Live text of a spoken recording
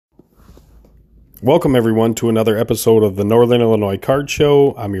Welcome, everyone, to another episode of the Northern Illinois Card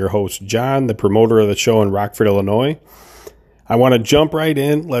Show. I'm your host, John, the promoter of the show in Rockford, Illinois. I want to jump right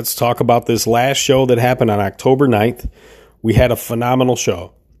in. Let's talk about this last show that happened on October 9th. We had a phenomenal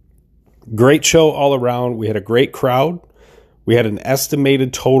show. Great show all around. We had a great crowd. We had an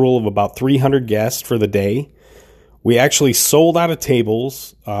estimated total of about 300 guests for the day. We actually sold out of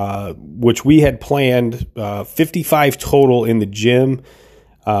tables, which we had planned 55 total in the gym.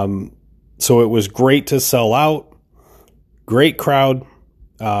 So it was great to sell out. Great crowd.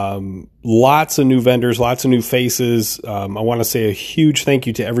 Lots of new vendors, lots of new faces. I want to say a huge thank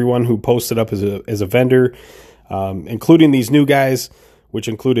you to everyone who posted up as a vendor, including these new guys, which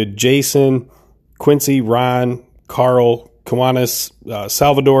included Jason, Quincy, Ron, Carl, Kiwanis,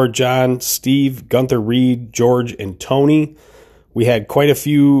 Salvador, John, Steve, Gunther, Reed, George, and Tony. We had quite a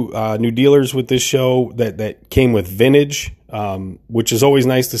few new dealers with this show that came with vintage, which is always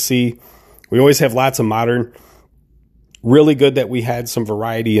nice to see. We always have lots of modern. Really good that we had some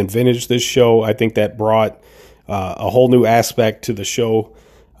variety in vintage this show. I think that brought a whole new aspect to the show.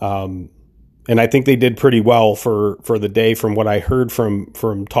 And I think they did pretty well for the day from what I heard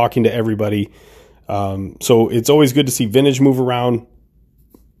from talking to everybody. So it's always good to see vintage move around.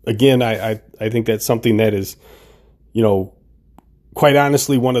 Again, I think that's something that is, quite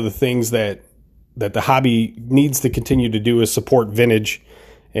honestly, one of the things that the hobby needs to continue to do is support vintage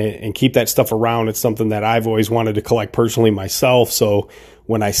and keep that stuff around. It's something that I've always wanted to collect personally myself. So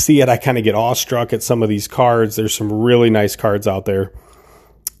when I see it, I kind of get awestruck at some of these cards. There's some really nice cards out there.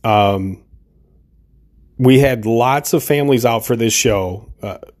 We had lots of families out for this show.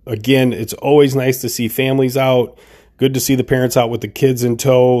 Again, it's always nice to see families out. Good to see the parents out with the kids in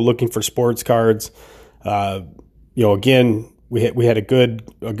tow, looking for sports cards. Again, we had a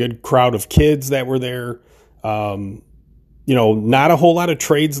good crowd of kids that were there. Not a whole lot of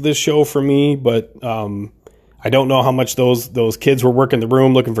trades this show for me, but I don't know how much those kids were working the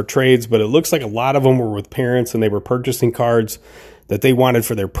room looking for trades, but it looks like a lot of them were with parents and they were purchasing cards that they wanted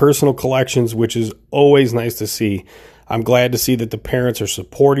for their personal collections, which is always nice to see. I'm glad to see that the parents are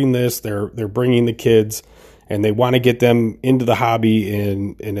supporting this. They're bringing the kids and they want to get them into the hobby,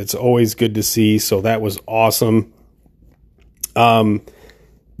 and it's always good to see. So that was awesome.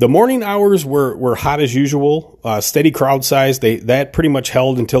 The morning hours were hot as usual, steady crowd size. That pretty much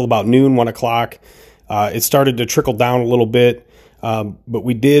held until about noon, 1 o'clock. It started to trickle down a little bit, but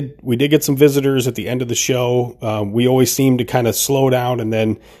we did get some visitors at the end of the show. We always seem to kind of slow down, and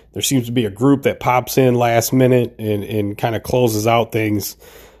then there seems to be a group that pops in last minute and kind of closes out things.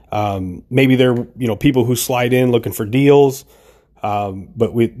 Maybe they're people who slide in looking for deals,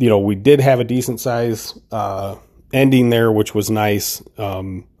 but we did have a decent size ending there, which was nice.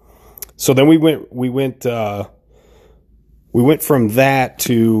 So then we went from that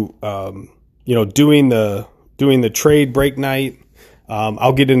to, doing the trade break night.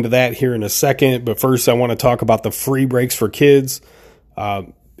 I'll get into that here in a second, but first I want to talk about the free breaks for kids.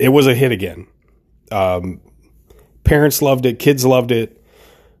 It was a hit again. Parents loved it. Kids loved it.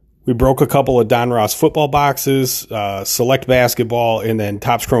 We broke a couple of Don Ross football boxes, select basketball, and then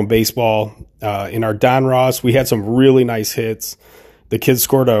Topps Chrome baseball. In our Don Ross, we had some really nice hits. The kids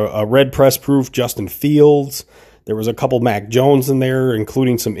scored a red press proof Justin Fields. There was a couple Mac Jones in there,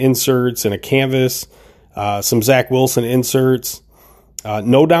 including some inserts and a canvas, some Zach Wilson inserts.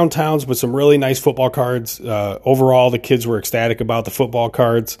 No downtowns, but some really nice football cards. Overall, the kids were ecstatic about the football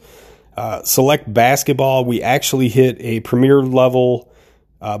cards. Select basketball, we actually hit a premier level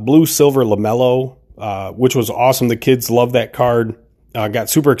blue silver LaMelo, which was awesome. The kids loved that card. Got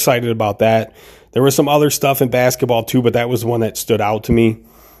super excited about that. There was some other stuff in basketball too, but that was the one that stood out to me.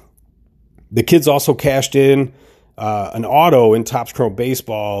 The kids also cashed in an auto in Topps Chrome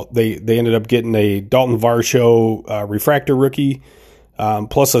baseball. They ended up getting a Dalton Varsho refractor rookie,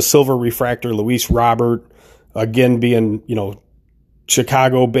 plus a silver refractor Luis Robert. Again, being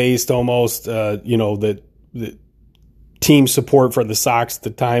Chicago based almost. The team support for the Sox at the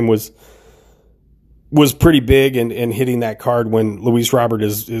time was pretty big, and hitting that card when Luis Robert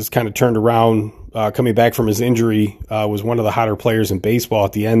is kind of turned around, coming back from his injury, was one of the hotter players in baseball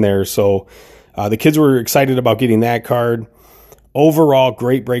at the end there. So the kids were excited about getting that card. Overall,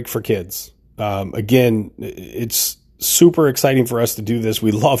 great break for kids. Again, it's super exciting for us to do this.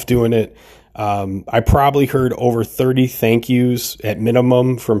 We love doing it. I probably heard over 30 thank yous at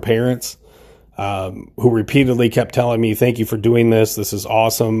minimum from parents who repeatedly kept telling me, thank you for doing this. This is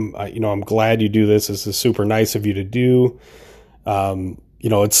awesome. I'm glad you do this. This is super nice of you to do.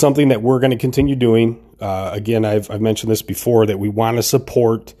 It's something that we're going to continue doing. Again, I've mentioned this before, that we want to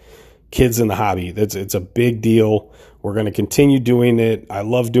support kids in the hobby. It's a big deal. We're going to continue doing it. I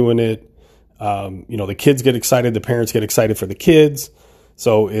love doing it. The kids get excited, the parents get excited for the kids.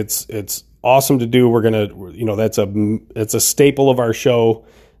 So it's awesome to do. We're going to, it's a staple of our show.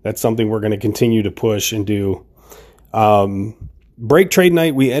 That's something we're going to continue to push and do. Break trade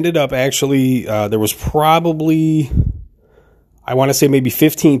night, we ended up actually, there was probably, I want to say maybe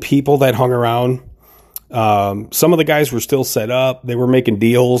 15 people that hung around. Some of the guys were still set up. They were making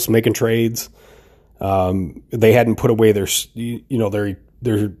deals, making trades. They hadn't put away their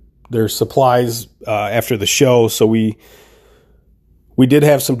supplies, after the show. So we did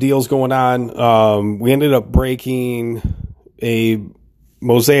have some deals going on. We ended up breaking a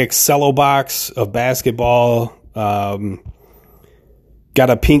Mosaic cello box of basketball. Got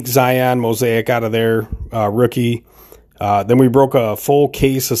a pink Zion Mosaic out of there, rookie. Then we broke a full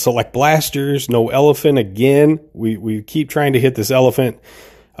case of Select Blasters. No Elephant again. We keep trying to hit this Elephant.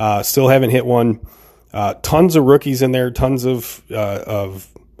 Still haven't hit one. Tons of rookies in there. Tons of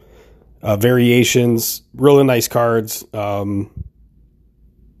variations. Really nice cards. So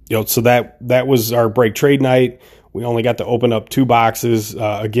that was our break trade night. We only got to open up 2 boxes.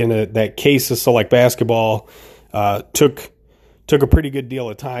 Again, that case of Select Basketball took a pretty good deal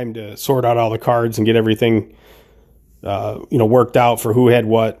of time to sort out all the cards and get everything worked out for who had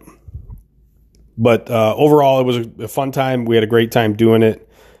what. But overall, it was a fun time. We had a great time doing it.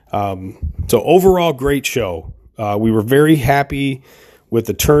 So overall, great show. We were very happy with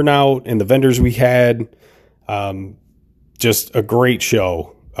the turnout and the vendors we had. Just a great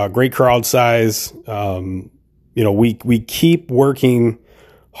show, a great crowd size. We keep working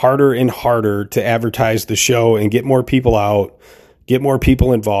harder and harder to advertise the show and get more people out, get more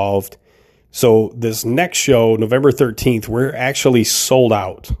people involved. So this next show, November 13th, we're actually sold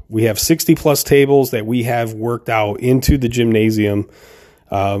out. We have 60 plus tables that we have worked out into the gymnasium.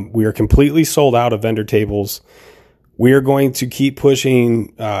 We are completely sold out of vendor tables. We are going to keep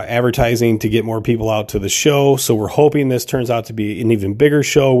pushing advertising to get more people out to the show. So we're hoping this turns out to be an even bigger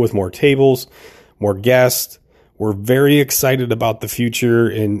show with more tables, more guests. We're very excited about the future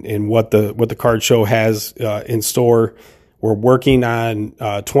and what the card show has in store. We're working on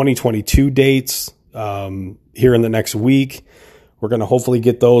 2022 dates here in the next week. We're going to hopefully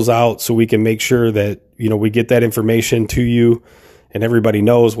get those out so we can make sure that we get that information to you and everybody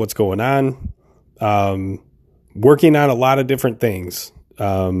knows what's going on. Working on a lot of different things.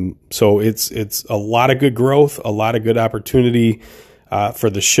 So it's a lot of good growth, a lot of good opportunity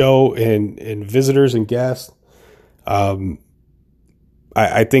for the show and visitors and guests.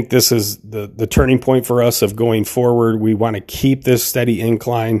 I think this is the turning point for us of going forward. We want to keep this steady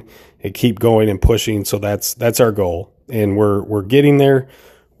incline and keep going and pushing. So that's our goal, and we're getting there.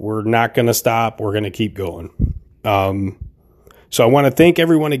 We're not going to stop. We're going to keep going. So I want to thank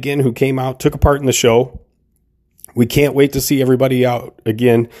everyone again who came out, took a part in the show. We can't wait to see everybody out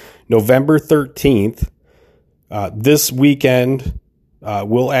again. November 13th, this weekend,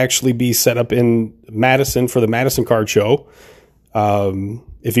 we'll actually be set up in Madison for the Madison Card Show.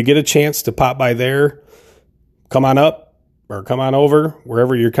 If you get a chance to pop by there, come on up or come on over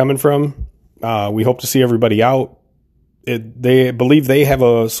wherever you're coming from. We hope to see everybody out. They believe they have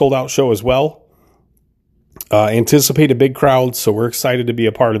a sold out show as well. Anticipate a big crowd. So we're excited to be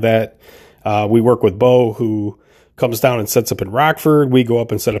a part of that. We work with Bo, who comes down and sets up in Rockford. We go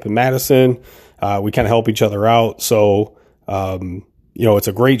up and set up in Madison. We kind of help each other out. So, it's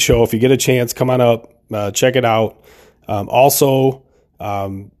a great show. If you get a chance, come on up, check it out. Also,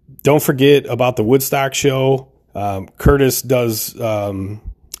 don't forget about the Woodstock show. Curtis does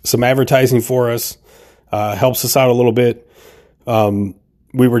some advertising for us, helps us out a little bit.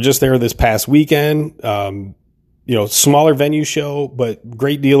 We were just there this past weekend. Smaller venue show, but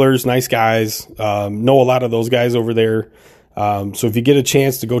great dealers, nice guys. Know a lot of those guys over there. So if you get a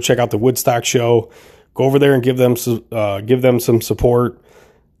chance to go check out the Woodstock show, go over there and give them some support.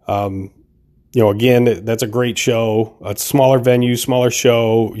 Again, that's a great show. It's a smaller venue, smaller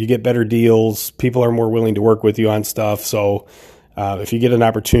show. You get better deals. People are more willing to work with you on stuff. So if you get an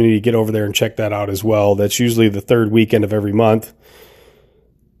opportunity, get over there and check that out as well. That's usually the third weekend of every month.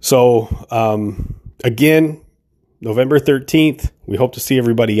 So again, November 13th, we hope to see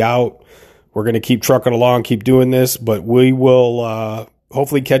everybody out. We're going to keep trucking along, keep doing this, but we will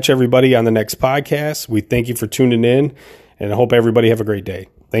hopefully catch everybody on the next podcast. We thank you for tuning in, and I hope everybody have a great day.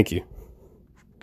 Thank you.